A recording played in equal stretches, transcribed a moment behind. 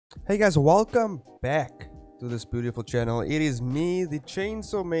Hey guys, welcome back to this beautiful channel. It is me, the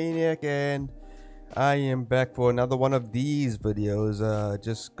Chainsaw Maniac, and I am back for another one of these videos.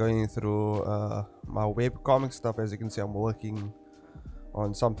 Just going through my webcomic stuff. As you can see, I'm working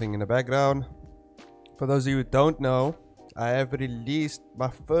on something in the background. For those of you who don't know, I have released my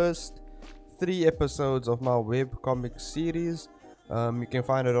first 3 episodes of my webcomic series. You can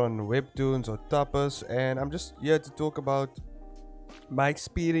find it on Webtoons or Tapas, and I'm just here to talk about my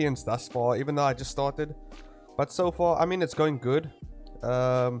experience thus far, even though I just started. But so far, I mean, it's going good.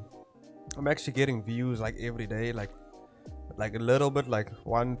 I'm actually getting views like every day, like a little bit, like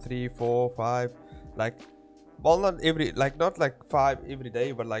 1, 3, 4, 5, like, well, not every, like, not like 5 every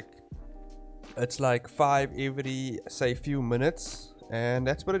day, but like it's like 5 every, say, few minutes, and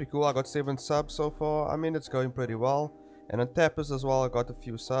that's pretty cool. I got 7 subs so far. I mean, it's going pretty well. And on Tapas as well, I got a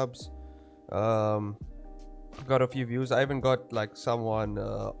few subs. Got a few views. I even got like someone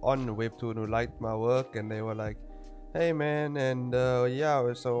on Webtoon who liked my work, and they were like, hey man, and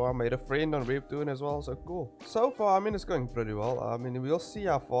yeah, so I made a friend on Webtoon as well. So cool. So far, I mean, it's going pretty well. I mean, we'll see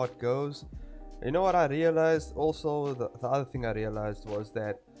how far it goes. You know what I realized also, the other thing I realized was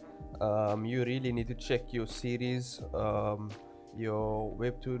that you really need to check your series, your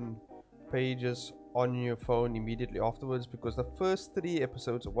Webtoon pages on your phone immediately afterwards, because the first 3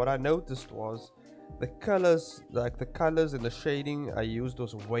 episodes, what I noticed was the colors, like the colors and the shading I used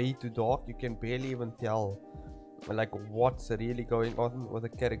was way too dark. You can barely even tell like what's really going on with the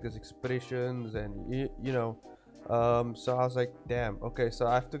characters' expressions, and you know, so I was like, damn, okay, so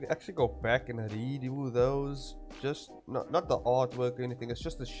I have to actually go back and redo those. Just not the artwork or anything, it's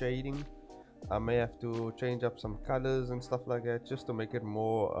just the shading. I may have to change up some colors and stuff like that, just to make it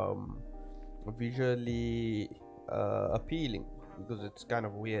more visually appealing, because it's kind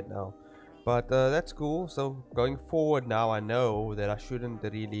of weird now. But that's cool. So going forward now, I know that I shouldn't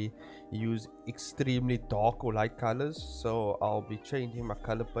really use extremely dark or light colors, so I'll be changing my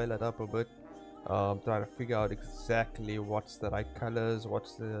color palette up a bit, trying to figure out exactly what's the right colors,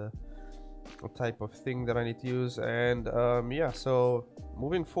 what's the type of thing that I need to use. And yeah, so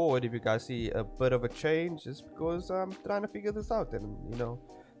moving forward, if you guys see a bit of a change, it's because I'm trying to figure this out, and you know,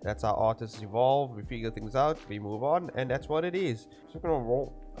 that's how artists evolve. We figure things out, we move on, and that's what it is.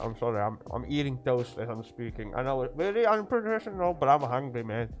 I'm sorry, I'm eating toast as I'm speaking. I know it's very unprofessional, but I'm hungry,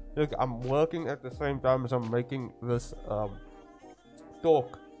 man. Look, I'm working at the same time as I'm making this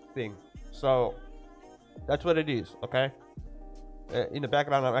talk thing. So that's what it is, okay? In the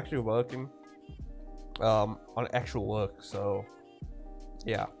background, I'm actually working on actual work. So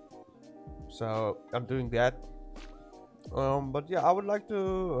yeah, so I'm doing that. But yeah, I would like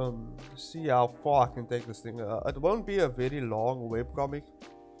to see how far I can take this thing. It won't be a very long webcomic.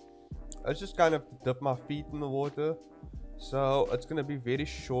 It's just kind of to dip my feet in the water, so it's gonna be very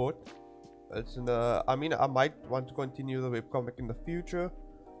short. It's in the, I mean, I might want to continue the webcomic in the future,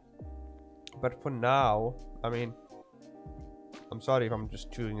 but for now, I mean, I'm sorry if I'm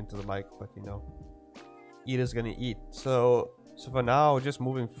just chewing into the mic, but you know, eater's gonna eat. So for now, just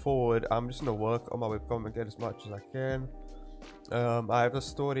moving forward, I'm just gonna work on my webcomic, get as much as I can. I have a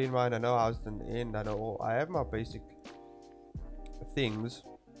story in mind. I know how it's in the end. I know I have my basic things.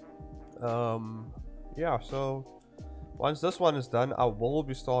 Yeah, so once this one is done, I will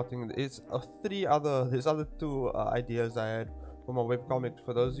be starting. There's other 2 ideas I had for my webcomic.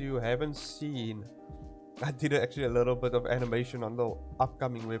 For those of you who haven't seen, I did actually a little bit of animation on the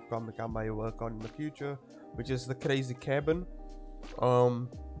upcoming webcomic I may work on in the future, which is the Crazy Cabin.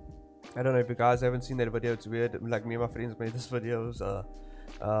 I don't know if you guys haven't seen that video. It's weird. Like, me and my friends made this videos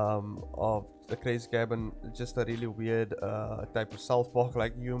of the Crazy Cabin. It's just a really weird type of South Park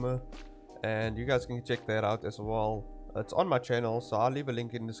like humor, and you guys can check that out as well. It's on my channel, so I'll leave a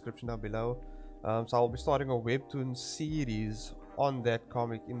link in the description down below. So I'll be starting a webtoon series on that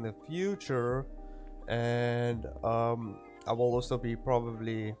comic in the future, and I will also be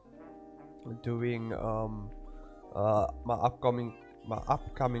probably doing my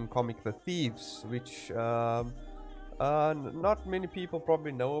upcoming comic, The Thieves, which not many people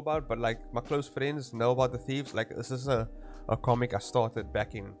probably know about, but like my close friends know about The Thieves. Like, this is a comic I started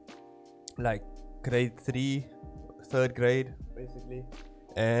back in like grade 3, 3rd grade basically,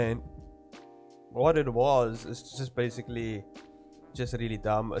 and what it was is just basically just really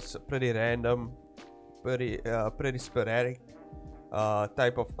dumb. It's pretty random, pretty sporadic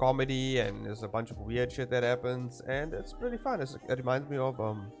type of comedy, and there's a bunch of weird shit that happens, and it's pretty fun. It reminds me of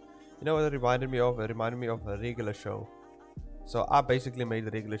you know what it reminded me of? It reminded me of a regular show. So I basically made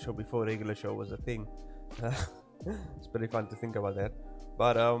the regular show before regular show was a thing. It's pretty fun to think about that.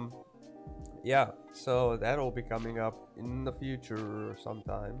 But yeah, so that'll be coming up in the future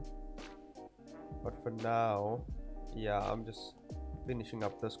sometime. But for now, yeah, I'm just finishing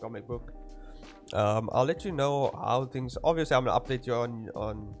up this comic book. I'll let you know how things. Obviously, I'm gonna update you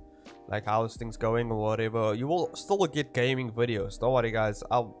on like how's things going or whatever. You will still get gaming videos. Don't worry, guys.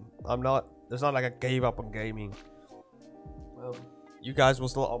 I'm not. It's not like I gave up on gaming. You guys will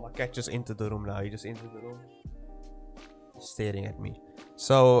still. Oh, my cat just entered the room now. He just entered the room, staring at me.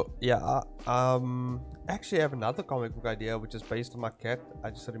 So yeah, actually I have another comic book idea which is based on my cat. I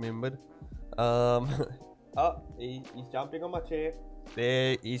just remembered. Oh, he's jumping on my chair.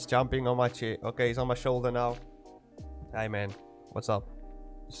 There, he's jumping on my chair. Okay, he's on my shoulder now. Hey man, what's up?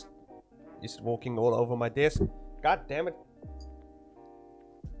 He's walking all over my desk. God damn it.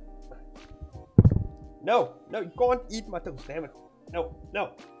 No, you can't eat my toast, damn it.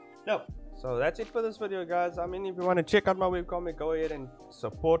 No. So that's it for this video, guys. I mean, if you want to check out my webcomic, go ahead and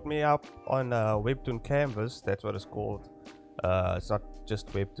support me up on Webtoon Canvas. That's what it's called. It's not just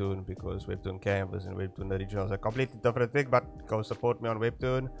Webtoon, because Webtoon Canvas and Webtoon Originals are completely different thing, but go support me on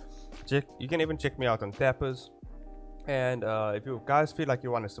Webtoon. You can even check me out on Tappers. And if you guys feel like you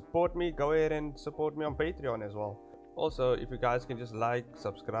want to support me, go ahead and support me on Patreon as well. Also, if you guys can just like,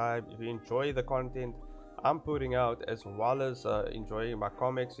 subscribe, if you enjoy the content I'm putting out, as well as enjoying my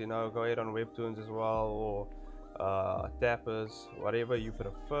comics, you know, go ahead on Webtoons as well, or Tappers, whatever you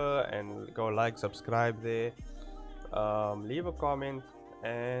prefer, and go like, subscribe there. Leave a comment,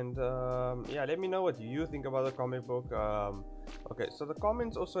 and yeah, let me know what you think about the comic book. Okay, so the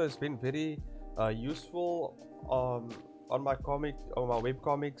comments also has been very useful on my comic, on my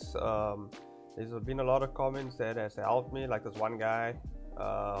webcomics. There's been a lot of comments that has helped me. Like this one guy,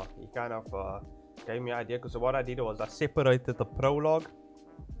 he kind of gave me an idea, because what I did was I separated the prologue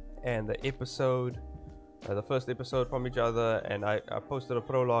and the episode, the first episode, from each other, and I posted a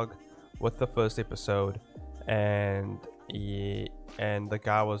prologue with the first episode. And the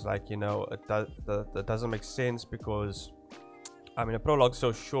guy was like, you know, that doesn't make sense, because I mean, the prologue's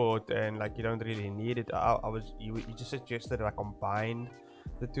so short and like you don't really need it. You just suggested that I combined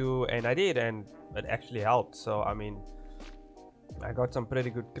the two, and I did, and it actually helped. So I mean, I got some pretty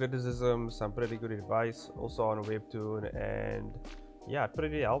good criticism, some pretty good advice also on Webtoon, and yeah, it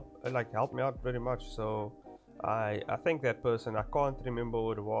pretty helped me out pretty much. So I think that person, I can't remember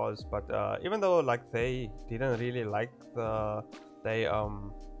who it was, but even though like they didn't really like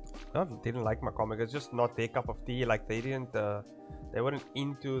didn't like my comic, it's just not their cup of tea. Like they weren't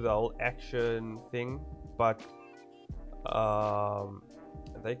into the whole action thing, but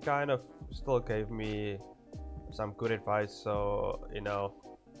they kind of still gave me some good advice. So you know,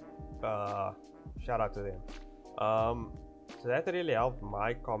 shout out to them. So that really helped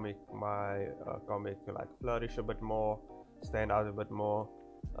my comic to like flourish a bit more, stand out a bit more.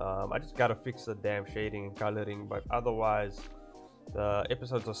 I just gotta fix the damn shading and coloring, but otherwise the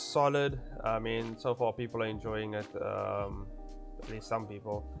episodes are solid. I mean, so far people are enjoying it. At least some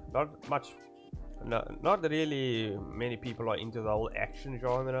people. Not really many people are into the whole action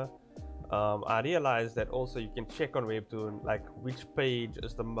genre. I realized that also you can check on Webtoon like which page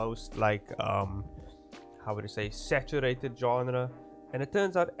is the most like how would you say, saturated genre, and it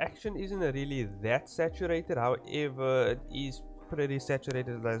turns out action isn't really that saturated. However, it is pretty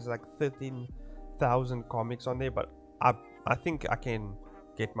saturated. There's like 13,000 comics on there, but I think I can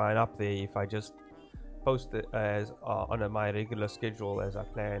get mine up there if I just post it as on my regular schedule as I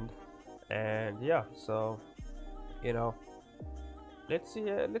planned. And yeah, so you know, let's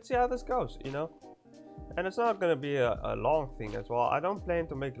see how this goes, you know. And it's not gonna be a long thing as well. I don't plan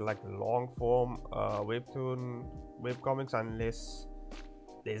to make like long form Webtoon webcomics unless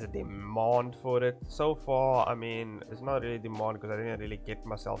there's a demand for it. So far, I mean, it's not really demand because I didn't really get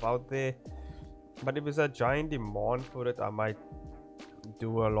myself out there. But if there's a giant demand for it, I might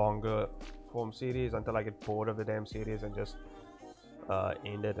do a longer form series until I get bored of the damn series and just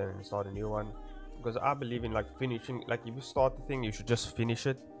end it and start a new one. Because I believe in like finishing. Like if you start the thing, you should just finish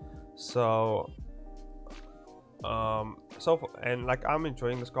it. So and like I'm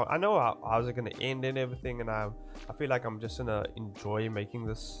enjoying this. I know how's it gonna end and everything, and I feel like I'm just gonna enjoy making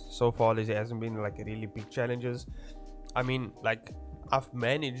this. So far there hasn't been like really big challenges. I mean, like I've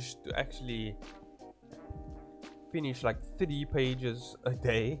managed to actually finish like 3 pages a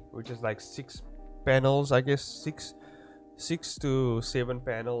day, which is like 6 panels, I guess, 6 to 7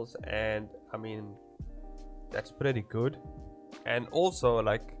 panels, and I mean that's pretty good. And also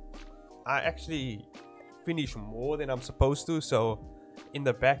like I actually finish more than I'm supposed to, so in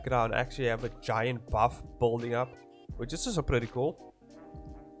the background I actually have a giant buff building up, which is also pretty cool.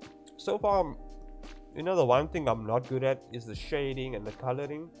 So far, you know, the one thing I'm not good at is the shading and the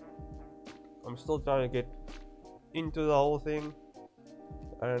coloring. I'm still trying to get into the whole thing,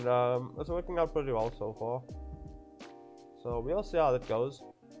 and it's working out pretty well so far. So we'll see how that goes.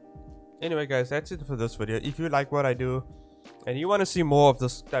 Anyway guys, that's it for this video. If you like what I do and you want to see more of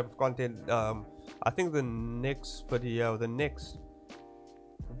this type of content, I think the next video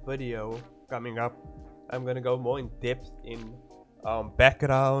coming up, I'm gonna go more in depth in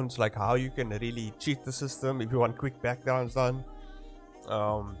backgrounds, like how you can really cheat the system if you want quick backgrounds done.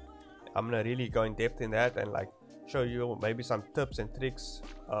 I'm gonna really go in depth in that and like show you maybe some tips and tricks.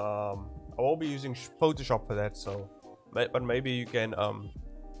 I won't be using Photoshop for that, so but maybe you can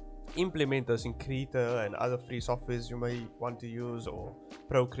implement this in Krita and other free softwares you may want to use, or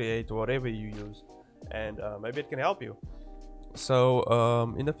Procreate, or whatever you use, and maybe it can help you. So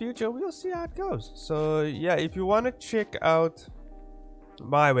in the future we'll see how it goes. So yeah, if you want to check out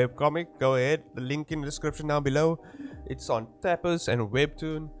my webcomic, go ahead, the link in the description down below. It's on Tappers and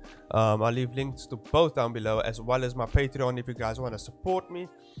Webtoon. I'll leave links to both down below, as well as my Patreon if you guys want to support me.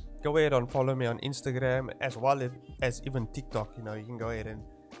 Go ahead and follow me on Instagram, as well as even TikTok. You know, you can go ahead and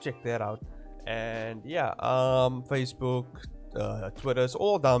check that out. And yeah, Facebook, Twitter's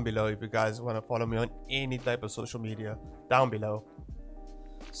all down below if you guys want to follow me on any type of social media, down below.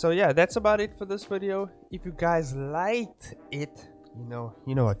 So yeah, that's about it for this video. If you guys liked it, you know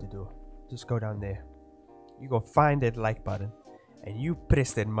what to do. Just go down there, you go find that like button and you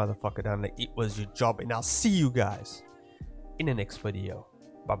press that motherfucker down like it was your job, and I'll see you guys in the next video.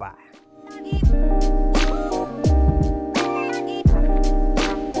 Bye bye.